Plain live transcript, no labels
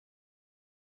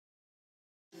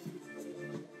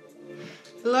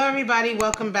Hello everybody,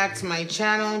 welcome back to my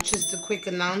channel. Just a quick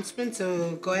announcement,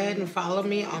 so go ahead and follow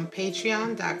me on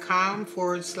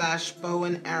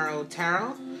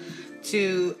patreon.com/bow-and-arrow-tarot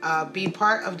to be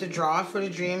part of the draw for the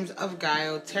Dreams of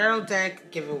Gaio Tarot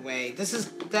deck giveaway.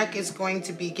 Deck is going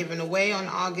to be given away on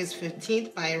August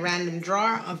 15th by a random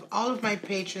draw of all of my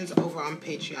patrons over on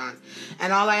Patreon.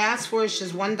 And all I ask for is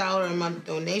just $1 a month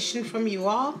donation from you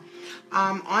all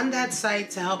on that site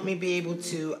to help me be able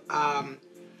to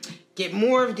get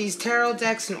more of these tarot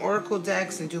decks and oracle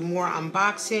decks and do more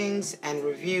unboxings and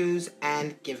reviews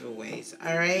and giveaways.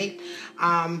 All right.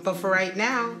 But for right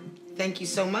now, thank you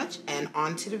so much, and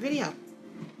on to the video.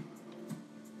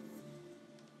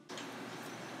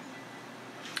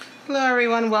 Hello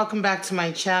everyone, welcome back to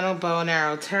my channel, Bow and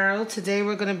Arrow Tarot. Today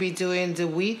we're going to be doing the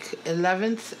week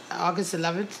August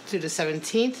 11th to the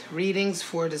 17th readings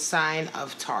for the sign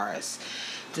of Taurus.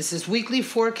 This is weekly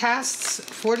forecasts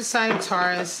for the sign of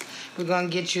Taurus. We're going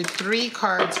to get you 3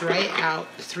 cards right out,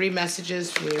 3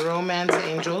 messages from your romance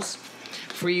angels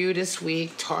for you this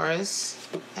week, Taurus.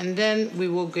 And then we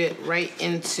will get right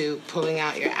into pulling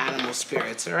out your animal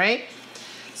spirits, all right?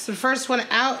 So the first one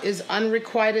out is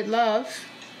Unrequited Love,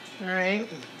 all right?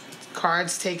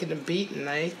 Cards taking a beat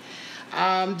tonight.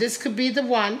 This could be the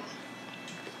one.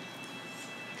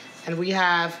 And we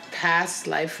have past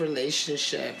life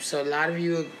relationship. So a lot of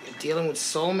you are dealing with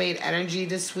soulmate energy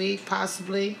this week,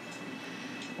 possibly.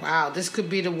 Wow, this could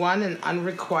be the one in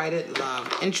unrequited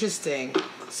love. Interesting.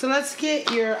 So let's get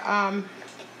your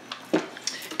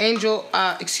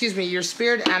your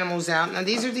spirit animals out. Now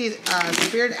these are the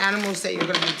spirit animals that you're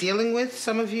going to be dealing with,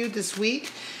 some of you this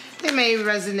week. They may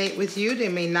resonate with you, they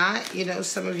may not. You know,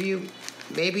 some of you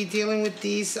may be dealing with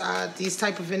these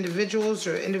type of individuals,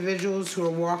 or individuals who are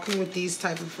walking with these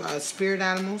type of spirit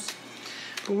animals.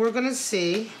 But we're going to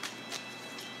see.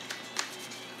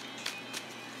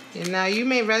 And now you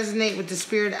may resonate with the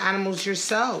spirit animals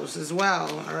yourselves as well.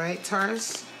 All right,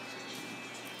 Taurus?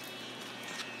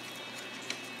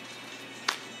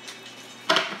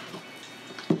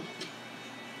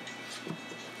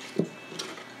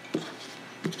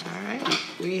 All right,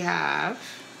 we have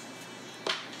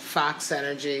Fox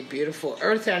energy, beautiful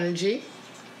earth energy.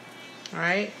 All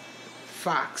right,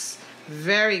 Fox,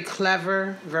 very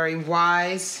clever, very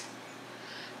wise.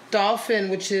 Dolphin,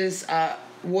 which is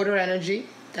water energy.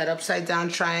 That upside down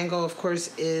triangle, of course,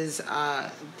 is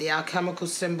the alchemical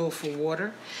symbol for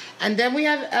water. And then we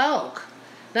have elk.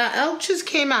 Now, elk just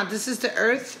came out. This is the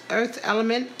earth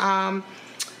element,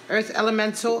 earth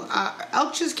elemental.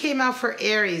 Elk just came out for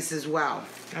Aries as well.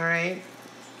 All right.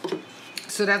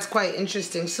 So that's quite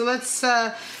interesting. So let's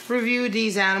review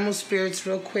these animal spirits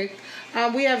real quick.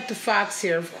 We have the fox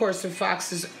here. Of course, the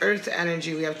fox is earth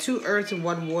energy. We have 2 earth and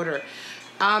 1 water.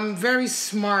 Very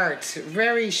smart,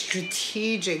 very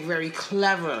strategic, very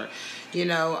clever. You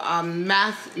know,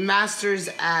 masters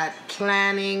at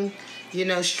planning. You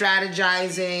know,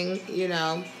 strategizing. You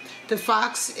know, the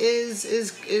fox is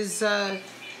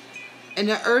in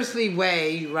an earthly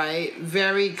way, right?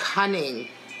 Very cunning.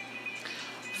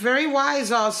 Very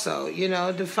wise also. You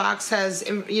know, the fox has,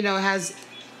 I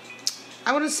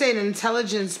wouldn't say an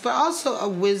intelligence, but also a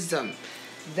wisdom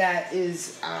that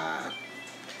is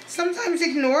sometimes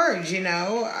ignored, you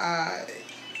know,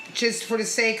 just for the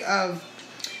sake of,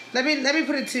 let me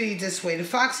put it to you this way. The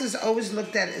fox is always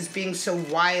looked at as being so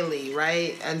wily,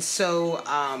 right? And so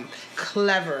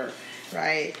clever,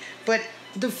 right? But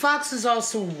the fox is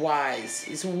also wise.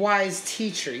 He's a wise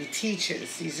teacher. He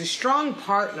teaches. He's a strong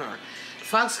partner.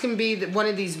 Fox can be one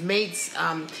of these mates.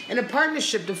 In a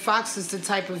partnership, the fox is the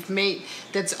type of mate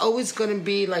that's always going to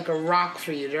be like a rock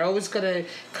for you. They're always going to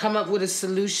come up with a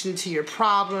solution to your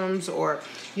problems, or,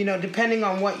 you know, depending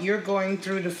on what you're going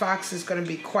through, the fox is going to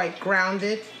be quite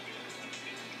grounded.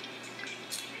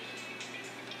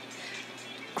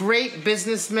 Great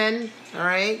businessmen, all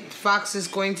right? Fox is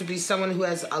going to be someone who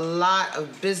has a lot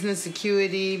of business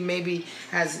acuity, maybe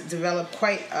has developed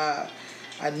quite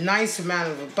a nice amount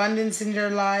of abundance in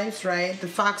their lives, right? The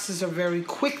foxes are very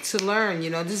quick to learn. You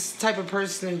know, this is the type of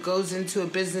person who goes into a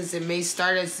business and may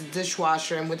start as a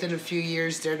dishwasher, and within a few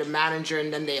years they're the manager,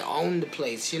 and then they own the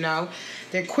place, you know?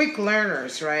 They're quick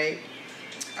learners, right?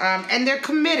 And they're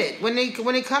committed. When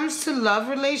it comes to love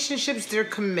relationships, they're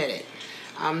committed.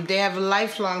 They have a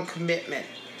lifelong commitment,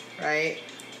 right?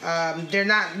 They're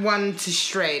not one to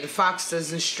stray. The fox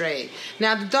doesn't stray.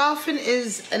 Now, the dolphin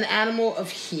is an animal of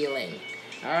healing.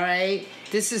 All right,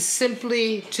 this is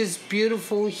simply just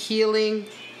beautiful healing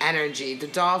energy. The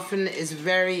dolphin is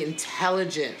very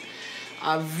intelligent,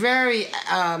 very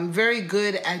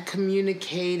good at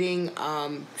communicating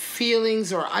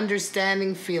feelings or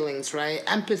understanding feelings, right?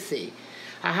 Empathy.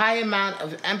 a high amount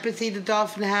of empathy the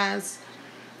dolphin has.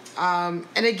 And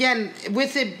again,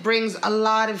 with it brings a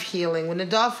lot of healing. When the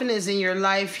dolphin is in your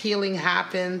life, healing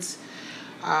happens.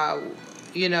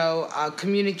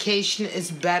 Communication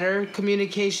is better.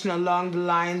 Communication along the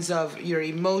lines of your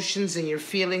emotions and your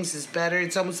feelings is better.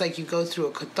 It's almost like you go through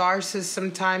a catharsis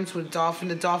sometimes with dolphin.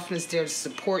 The dolphin is there to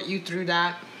support you through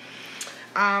that.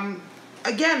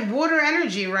 Again, water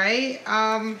energy, right?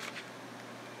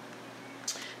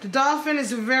 The dolphin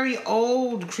is a very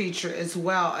old creature as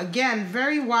well. Again,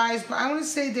 very wise, but I want to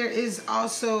say there is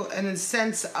also a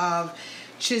sense of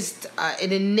just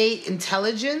an innate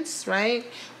intelligence, right?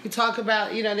 We talk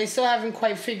about, they still haven't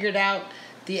quite figured out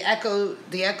the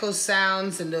echo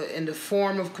sounds and the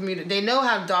form of communicate. They know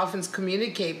how dolphins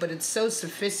communicate, but it's so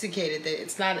sophisticated that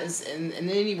it's not as in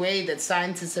any way that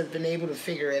scientists have been able to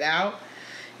figure it out.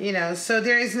 So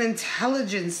there is an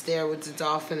intelligence there with the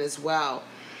dolphin as well.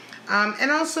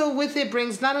 And also with it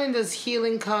brings, not only does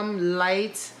healing come,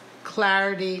 light,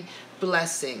 clarity,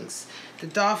 blessings. The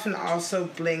dolphin also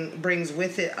brings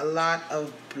with it a lot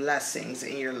of blessings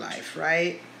in your life,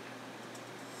 right?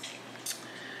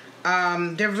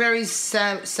 They're very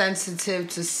sensitive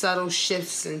to subtle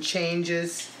shifts and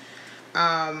changes.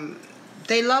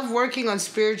 They love working on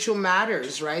spiritual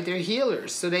matters, right? They're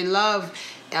healers, so they love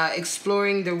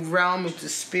exploring the realm of the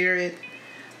spirit.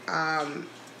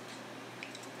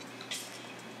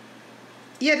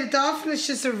 The dolphin is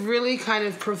just a really kind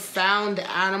of profound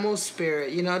animal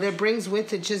spirit, that brings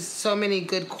with it just so many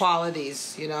good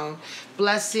qualities,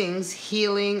 blessings,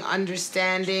 healing,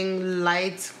 understanding,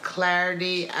 light,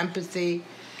 clarity, empathy.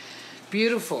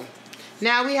 Beautiful.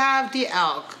 Now we have the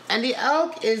elk. And the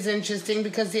elk is interesting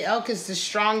because the elk is the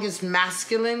strongest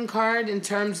masculine card in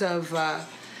terms of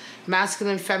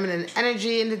masculine, feminine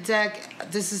energy in the deck.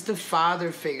 This is the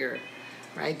father figure,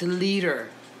 right? The leader.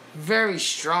 Very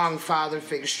strong father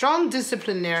figure. Strong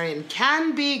disciplinarian.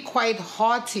 Can be quite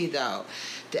haughty, though.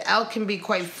 The elk can be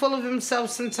quite full of himself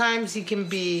sometimes. He can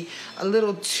be a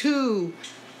little too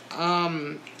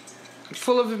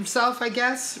full of himself, I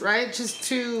guess, right? Just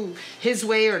too his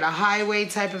way or the highway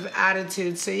type of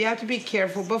attitude. So you have to be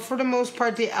careful. But for the most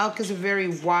part, the elk is a very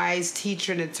wise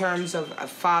teacher in terms of a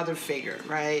father figure,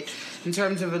 right? In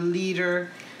terms of a leader.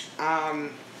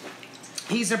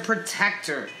 He's a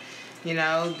protector.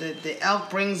 The elk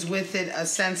brings with it a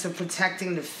sense of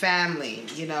protecting the family,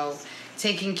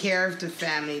 taking care of the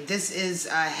family. This is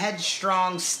a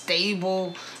headstrong,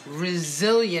 stable,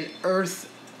 resilient earth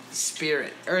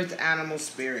spirit, earth animal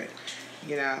spirit,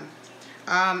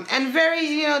 And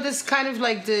very, this kind of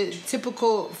like the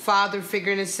typical father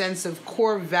figure in a sense of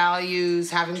core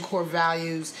values, having core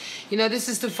values. This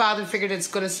is the father figure that's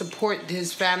going to support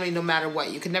his family no matter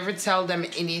what. You can never tell them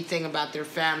anything about their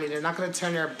family. They're not going to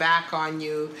turn their back on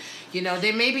you.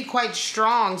 They may be quite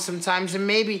strong sometimes and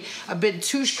maybe a bit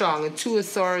too strong and too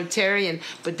authoritarian,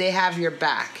 but they have your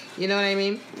back. You know what I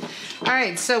mean? All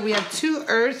right, so we have 2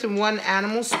 earth and 1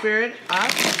 animal spirit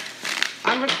up.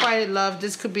 Unrequited love.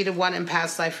 This could be the one in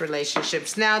past life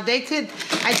relationships. Now,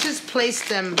 I just placed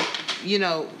them,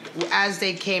 as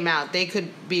they came out. They could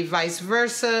be vice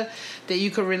versa, that you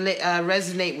could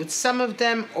resonate with some of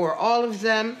them or all of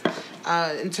them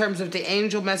in terms of the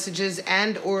angel messages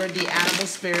and or the animal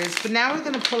spirits. But now we're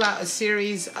going to pull out a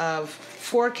series of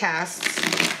forecasts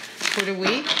for the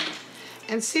week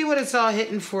and see what it's all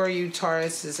hitting for you,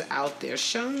 Taurus, is out there.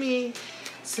 Show me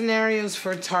scenarios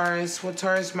for Taurus, what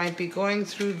Taurus might be going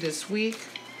through this week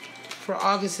for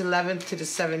August 11th to the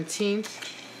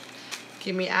 17th.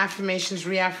 Give me affirmations,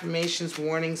 reaffirmations,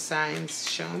 warning signs.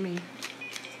 Show me.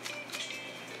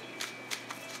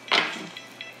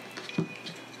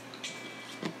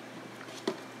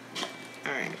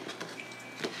 All right.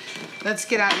 Let's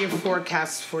get out your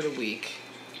forecasts for the week.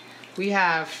 We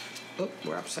have,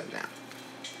 we're upside down.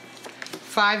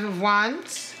 5 of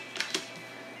Wands.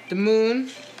 The moon.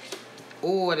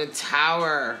 Oh, the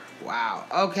tower. Wow.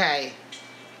 Okay.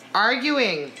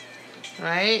 Arguing.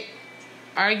 Right?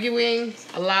 Arguing.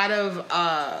 A lot of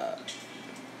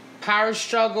power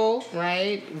struggle.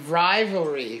 Right?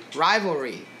 Rivalry.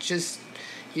 Just,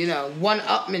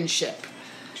 one-upmanship.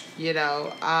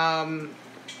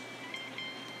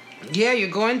 You're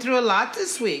going through a lot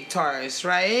this week, Taurus,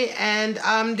 right? And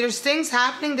there's things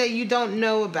happening that you don't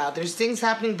know about. There's things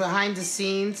happening behind the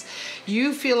scenes.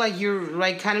 You feel like you're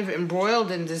like kind of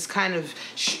embroiled in this kind of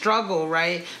struggle,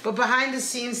 right? But behind the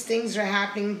scenes, things are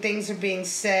happening. Things are being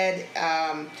said.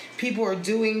 People are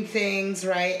doing things,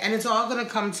 right? And it's all going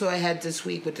to come to a head this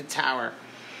week with the tower.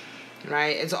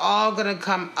 right? It's all going to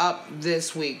come up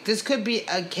this week. This could be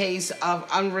a case of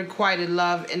unrequited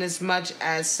love, in as much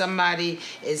as somebody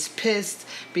is pissed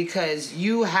because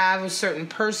you have a certain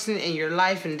person in your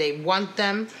life and they want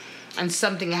them, and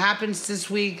something happens this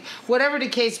week. Whatever the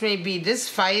case may be, this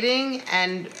fighting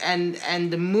and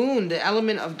the moon, the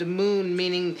element of the moon,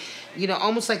 meaning, you know,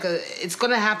 almost like it's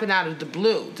going to happen out of the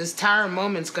blue. This tower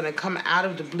moment's going to come out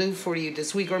of the blue for you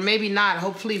this week, or maybe not.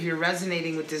 Hopefully, if you're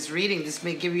resonating with this reading, this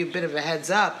may give you a bit of a heads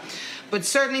up. But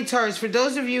certainly, Taurus, for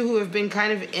those of you who have been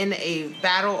kind of in a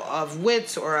battle of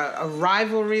wits, or a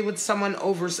rivalry with someone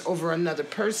over another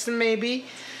person, maybe,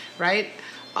 right?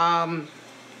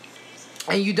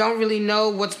 And you don't really know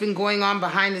what's been going on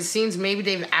behind the scenes. Maybe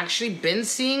they've actually been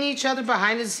seeing each other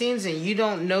behind the scenes and you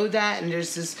don't know that. And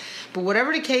there's this, but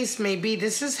whatever the case may be,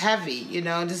 this is heavy, you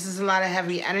know, this is a lot of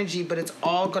heavy energy, but it's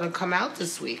all going to come out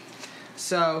this week.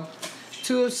 So,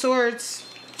 Two of Swords,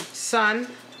 Sun,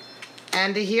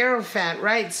 and the Hierophant,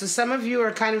 right? So some of you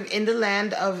are kind of in the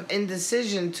land of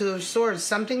indecision. Two of Swords.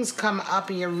 Something's come up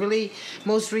and you're really,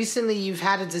 most recently, you've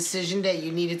had a decision that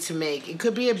you needed to make. It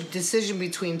could be a decision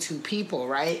between two people,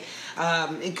 right?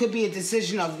 It could be a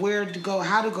decision of where to go,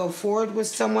 how to go forward with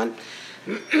someone,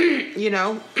 you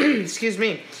know, excuse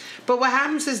me. But what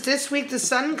happens is this week the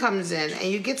sun comes in and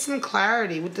you get some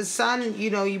clarity. With the sun, you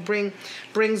know,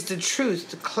 brings the truth,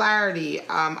 the clarity,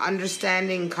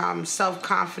 understanding comes,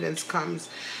 self-confidence comes.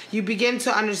 You begin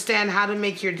to understand how to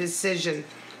make your decision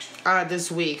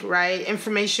this week, right?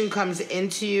 Information comes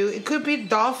into you. It could be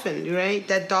dolphin, right?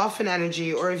 That dolphin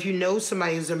energy, or if you know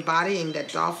somebody who's embodying that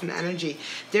dolphin energy,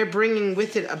 they're bringing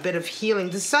with it a bit of healing.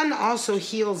 The sun also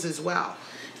heals as well.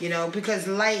 You know, because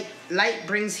light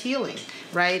brings healing,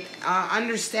 right?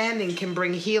 Understanding can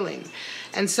bring healing.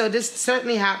 And so this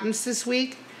certainly happens this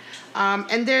week.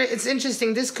 And it's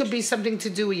interesting. This could be something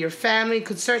to do with your family.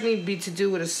 Could certainly be to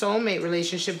do with a soulmate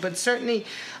relationship. But certainly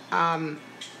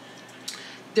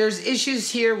there's issues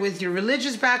here with your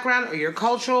religious background or your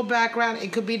cultural background.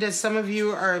 It could be that some of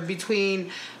you are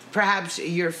between perhaps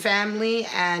your family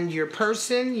and your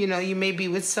person. You know, you may be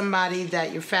with somebody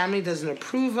that your family doesn't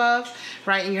approve of,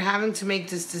 right? And you're having to make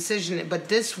this decision. But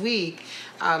this week,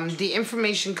 the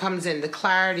information comes in, the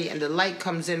clarity and the light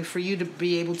comes in for you to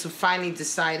be able to finally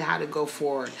decide how to go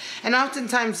forward. And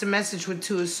oftentimes the message with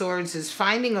Two of Swords is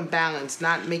finding a balance,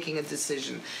 not making a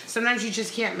decision. Sometimes you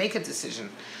just can't make a decision.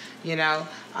 You know,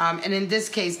 and in this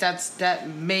case, that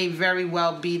may very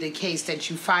well be the case, that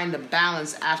you find a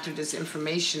balance after this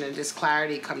information and this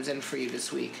clarity comes in for you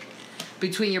this week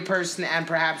between your person and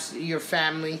perhaps your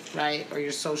family, right, or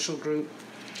your social group.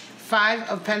 Five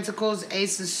of Pentacles,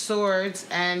 Ace of Swords,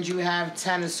 and you have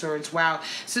Ten of Swords. Wow.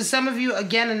 So some of you,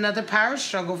 again, another power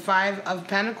struggle, Five of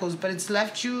Pentacles, but it's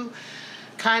left you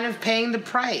kind of paying the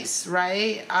price,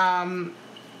 right?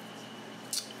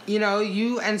 You know,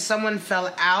 you and someone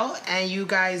fell out, and you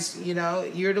guys, you know,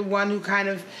 you're the one who kind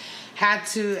of had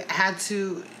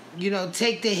to, you know,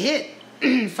 take the hit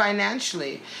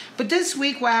financially. But this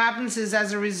week, what happens is,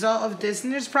 as a result of this,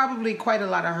 and there's probably quite a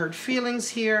lot of hurt feelings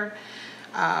here.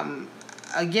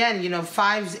 Again, you know,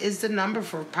 5 is the number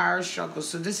for power struggle.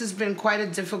 So this has been quite a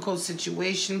difficult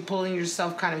situation, pulling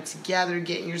yourself kind of together,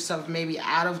 getting yourself maybe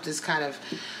out of this kind of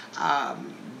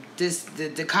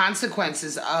the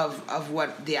consequences of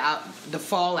what the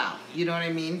fallout, you know what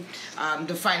I mean?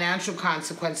 The financial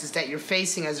consequences that you're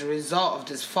facing as a result of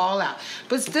this fallout.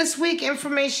 But this week,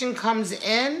 information comes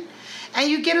in, and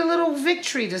you get a little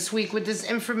victory this week with this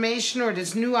information or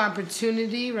this new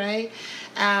opportunity, right?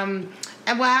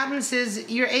 And what happens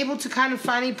is you're able to kind of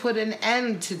finally put an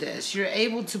end to this. You're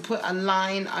able to put a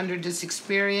line under this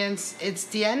experience. It's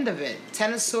the end of it.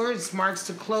 Ten of Swords marks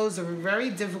the close of a very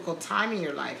difficult time in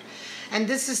your life. And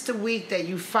this is the week that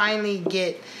you finally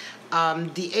get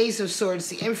the Ace of Swords,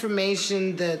 the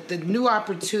information, the new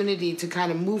opportunity to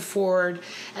kind of move forward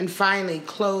and finally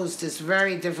close this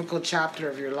very difficult chapter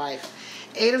of your life.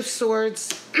 Eight of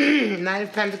Swords, Knight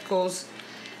of Pentacles,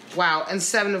 wow, and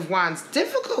Seven of Wands.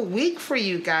 Difficult week for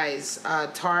you guys,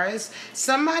 Taurus.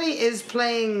 Somebody is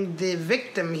playing the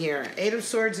victim here. Eight of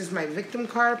Swords is my victim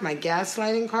card, my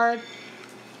gaslighting card.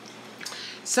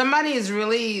 Somebody is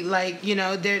really like, you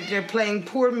know, they're playing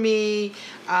poor me.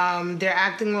 They're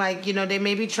acting like, you know, they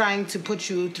may be trying to put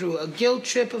you through a guilt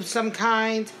trip of some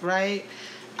kind, right?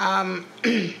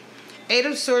 Eight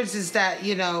of Swords is that,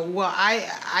 you know, well,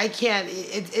 I can't,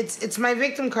 it's my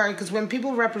victim card, because when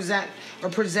people represent or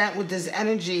present with this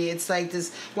energy, it's like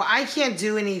this, well, I can't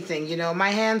do anything, you know,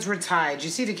 my hands were tied. You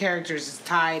see the characters is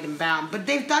tied and bound, but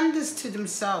they've done this to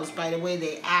themselves by the way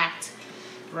they act,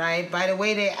 right? By the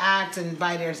way they act and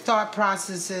by their thought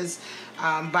processes,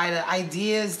 by the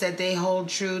ideas that they hold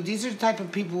true. These are the type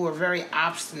of people who are very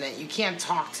obstinate. You can't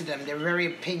talk to them. They're very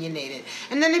opinionated.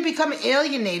 And then they become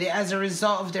alienated as a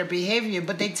result of their behavior,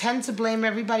 but they tend to blame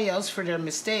everybody else for their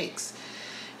mistakes,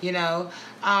 you know.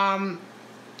 And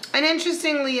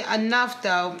interestingly enough,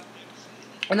 though,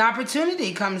 an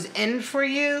opportunity comes in for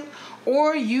you,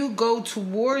 or you go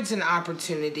towards an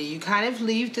opportunity. You kind of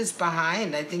leave this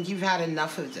behind. I think you've had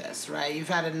enough of this, right? You've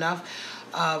had enough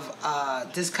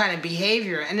of this kind of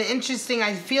behavior. And interesting,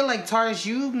 I feel like, Taurus,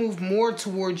 you move more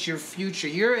towards your future.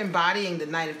 You're embodying the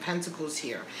Knight of Pentacles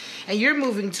here. And you're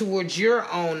moving towards your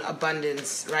own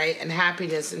abundance, right? And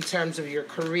happiness in terms of your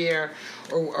career,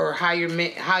 or how you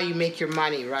make your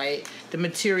money, right? The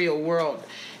material world.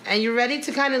 And you're ready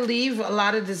to kind of leave a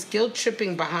lot of this guilt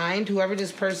tripping behind, whoever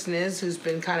this person is who's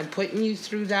been kind of putting you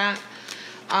through that.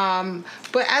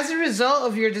 But as a result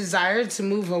of your desire to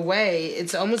move away,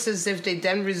 it's almost as if they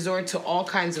then resort to all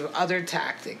kinds of other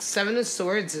tactics. Seven of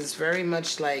Swords is very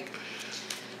much like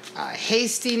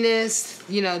hastiness.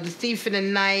 You know, the thief in the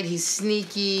night, he's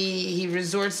sneaky. He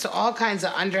resorts to all kinds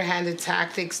of underhanded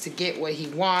tactics to get what he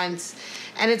wants.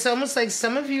 And it's almost like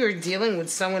some of you are dealing with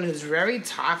someone who's very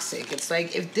toxic. It's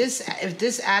like if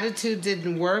this attitude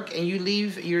didn't work and you're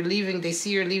leaving, they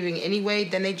see you're leaving anyway,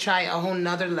 then they try a whole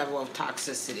nother level of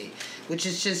toxicity, which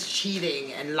is just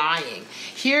cheating and lying.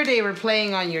 Here they were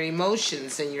playing on your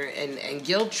emotions and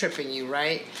guilt tripping you,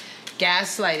 right?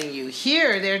 Gaslighting you.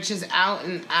 Here they're just out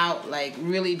and out, like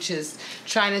really just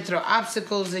trying to throw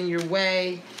obstacles in your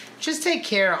way. Just take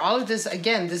care. All of this,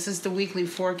 again, this is the weekly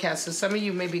forecast. So some of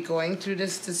you may be going through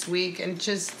this week, and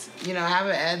just, you know, have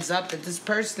a heads up that this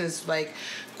person is like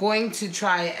going to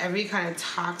try every kind of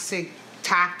toxic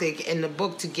tactic in the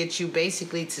book to get you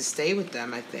basically to stay with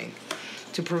them, I think.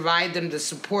 To provide them the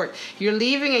support. You're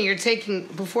leaving and you're taking,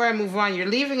 before I move on, you're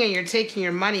leaving and you're taking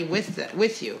your money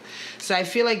with you. So I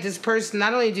feel like this person,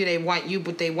 not only do they want you,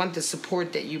 but they want the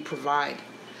support that you provide.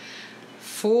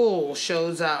 Fool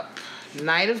shows up.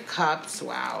 Knight of Cups.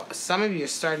 Wow. Some of you are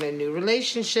starting a new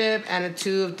relationship, and a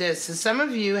Two of this. So some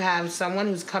of you have someone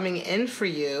who's coming in for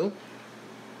you,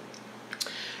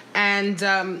 and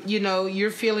you know,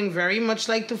 you're feeling very much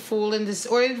like the Fool in this,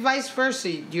 or vice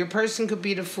versa. Your person could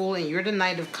be the Fool and you're the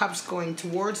Knight of Cups going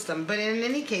towards them. But in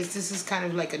any case, this is kind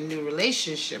of like a new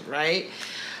relationship, right?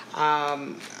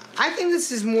 I think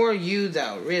this is more you,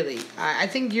 though, really. I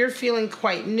think you're feeling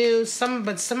quite new,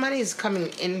 but somebody is coming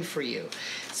in for you.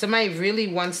 Somebody really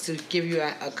wants to give you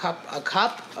a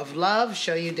cup of love,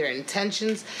 show you their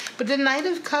intentions. But the Knight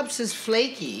of Cups is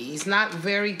flaky. He's not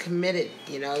very committed.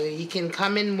 You know, he can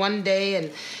come in one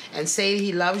day and say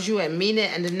he loves you and mean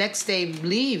it, and the next day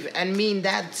leave and mean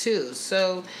that too.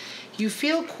 So you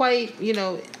feel quite, you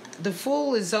know, the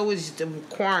Fool is always the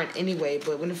quarant anyway,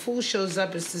 but when the Fool shows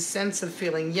up, it's the sense of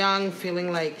feeling young,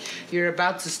 feeling like you're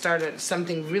about to start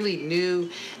something really new,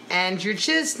 and you're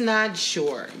just not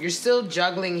sure. You're still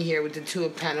juggling here with the Two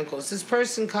of Pentacles. This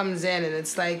person comes in and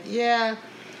it's like, yeah,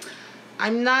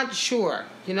 I'm not sure.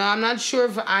 You know, I'm not sure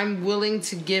if I'm willing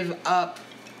to give up,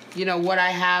 you know, what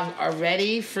I have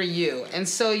already for you. And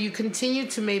so you continue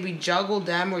to maybe juggle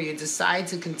them, or you decide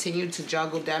to continue to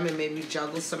juggle them and maybe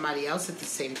juggle somebody else at the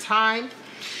same time.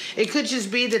 It could just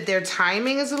be that their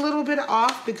timing is a little bit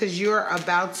off because you're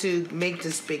about to make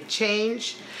this big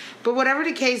change. But whatever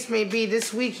the case may be,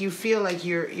 this week you feel like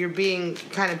you're being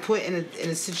kind of put in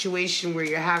a situation where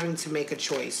you're having to make a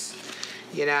choice.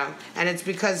 You know, and it's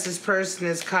because this person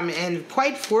has come in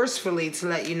quite forcefully to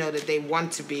let you know that they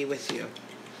want to be with you.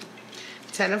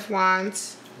 Ten of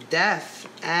Wands, Death,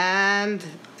 and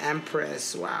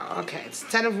Empress. Wow, okay. It's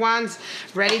Ten of Wands,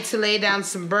 ready to lay down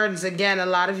some burdens. Again, a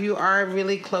lot of you are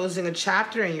really closing a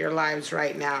chapter in your lives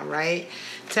right now, right?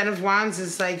 Ten of Wands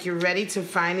is like you're ready to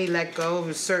finally let go of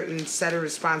a certain set of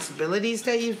responsibilities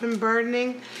that you've been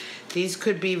burdening. These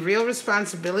could be real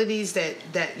responsibilities that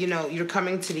you know, you're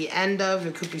coming to the end of.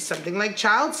 It could be something like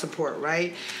child support,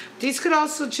 right? These could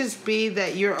also just be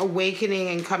that you're awakening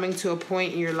and coming to a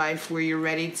point in your life where you're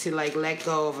ready to like let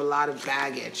go of a lot of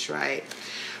baggage, right?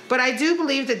 But I do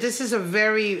believe that this is a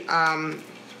very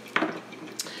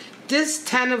this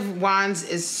Ten of Wands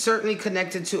is certainly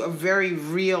connected to a very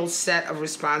real set of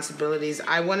responsibilities.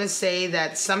 I want to say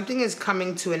that something is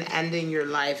coming to an end in your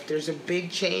life. There's a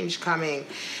big change coming,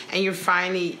 and you're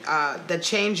finally, the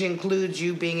change includes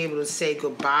you being able to say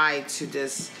goodbye to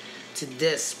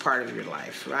this part of your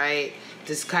life, right?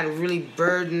 This kind of really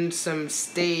burdensome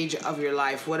stage of your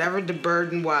life, whatever the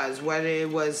burden was, whether it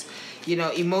was,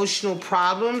 emotional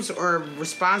problems or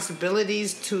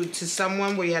responsibilities to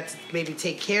someone where you had to maybe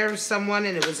take care of someone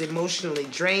and it was emotionally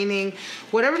draining.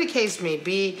 Whatever the case may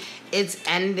be, it's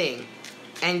ending.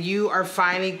 And you are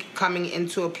finally coming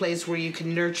into a place where you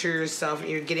can nurture yourself and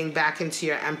you're getting back into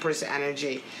your Empress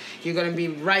energy. You're going to be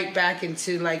right back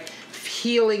into like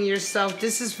healing yourself.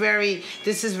 This is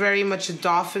very much a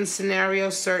dolphin scenario,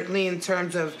 certainly in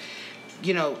terms of,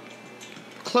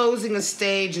 closing a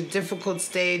stage, a difficult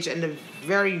stage, and the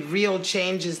very real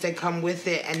changes that come with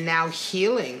it, and now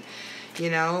healing.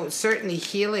 Certainly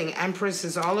healing. Empress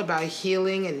is all about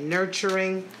healing and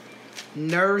nurturing,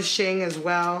 nourishing as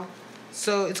well.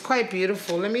 So it's quite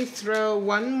beautiful. Let me throw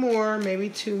one more, maybe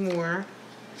two more.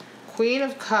 Queen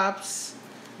of Cups,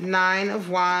 9 of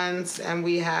Wands, and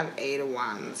we have 8 of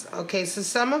Wands. Okay, so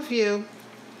some of you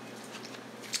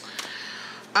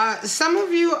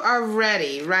are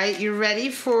ready, right? You're ready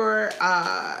for,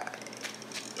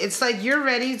 it's like you're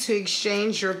ready to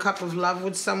exchange your cup of love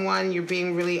with someone. You're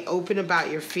being really open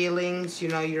about your feelings.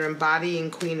 You're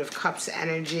embodying Queen of Cups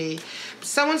energy.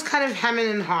 Someone's kind of hemming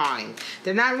and hawing.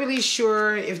 They're not really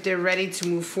sure if they're ready to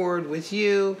move forward with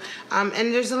you.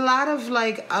 And there's a lot of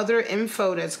like other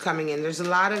info that's coming in. There's a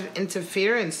lot of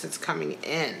interference that's coming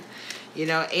in.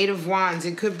 8 of Wands,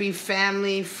 it could be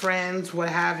family, friends, what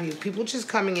have you. People just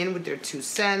coming in with their 2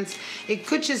 cents. It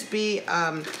could just be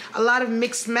a lot of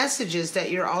mixed messages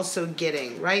that you're also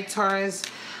getting, right, Taurus,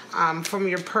 from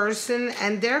your person.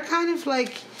 And they're kind of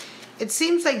like, it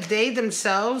seems like they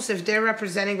themselves, if they're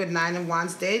representing with 9 of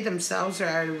Wands, they themselves are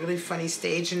at a really funny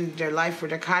stage in their life where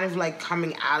they're kind of like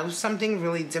coming out of something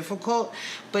really difficult,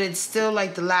 but it's still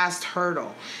like the last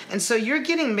hurdle. And so you're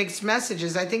getting mixed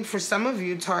messages. I think for some of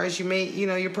you, Taurus, you may,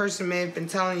 your person may have been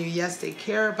telling you, yes, they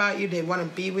care about you, they want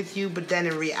to be with you, but then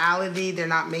in reality, they're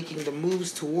not making the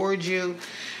moves towards you,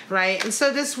 right? And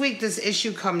so this week, this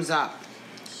issue comes up.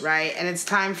 Right, and it's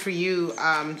time for you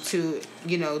to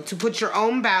put your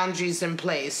own boundaries in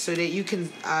place so that you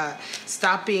can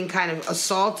stop being kind of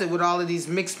assaulted with all of these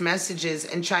mixed messages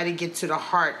and try to get to the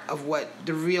heart of what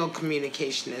the real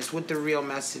communication is, what the real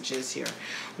message is here.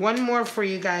 One more for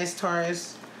you guys,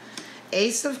 Taurus.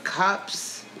 Ace of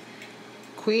Cups,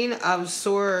 Queen of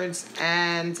Swords,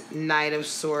 and Knight of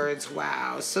Swords.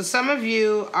 Wow. So some of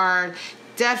you are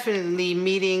definitely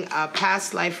meeting a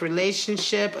past life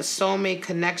relationship, a soulmate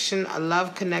connection, a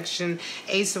love connection.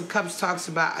 Ace of Cups talks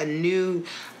about a new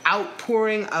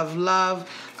outpouring of love.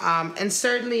 And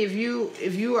certainly if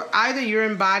you are either you're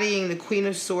embodying the Queen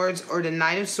of Swords or the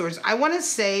Knight of Swords, I want to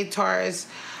say, Taurus,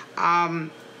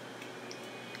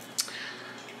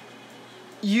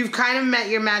 you've kind of met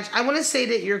your match. I want to say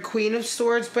that you're Queen of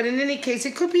Swords, but in any case,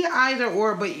 it could be either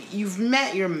or, but you've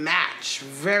met your match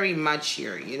very much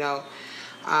here,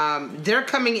 they're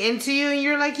coming into you and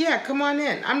you're like, yeah, come on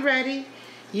in. I'm ready.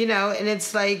 And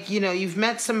it's like, you've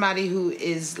met somebody who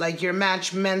is like your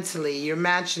match mentally, your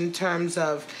match in terms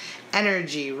of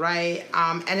energy, right?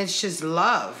 And it's just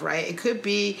love, right? It could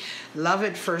be love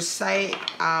at first sight.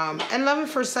 And love at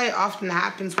first sight often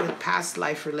happens with past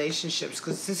life relationships,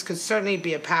 because this could certainly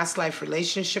be a past life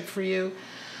relationship for you.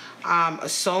 A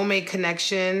soulmate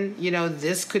connection,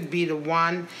 this could be the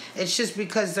one. It's just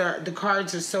because the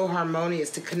cards are so harmonious,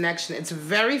 the connection, it's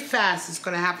very fast. It's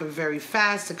going to happen very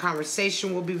fast. The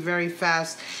conversation will be very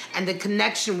fast, and the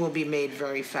connection will be made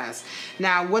very fast.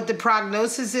 Now, what the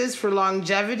prognosis is for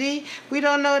longevity, we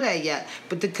don't know that yet,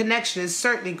 but the connection is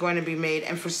certainly going to be made,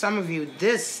 and for some of you,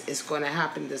 this is going to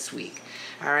happen this week.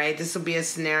 All right, this will be a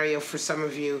scenario for some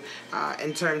of you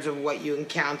in terms of what you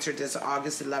encountered this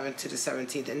August 11th to the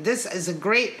 17th. And this is a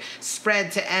great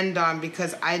spread to end on,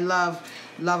 because I love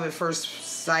at first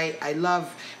sight. I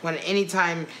love when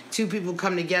anytime two people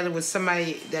come together with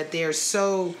somebody that they are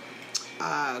so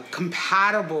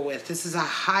compatible with. This is a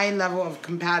high level of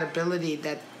compatibility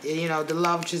that, the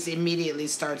love just immediately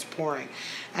starts pouring.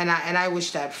 And I wish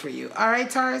that for you. All right,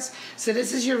 Taurus? So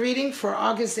this is your reading for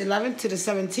August 11th to the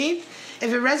 17th.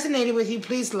 If it resonated with you,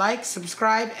 please like,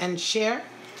 subscribe, and share.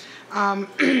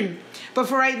 But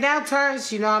for right now,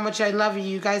 Taurus, you know how much I love you.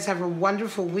 You guys have a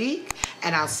wonderful week,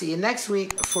 and I'll see you next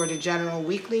week for the general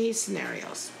weekly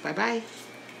scenarios. Bye-bye.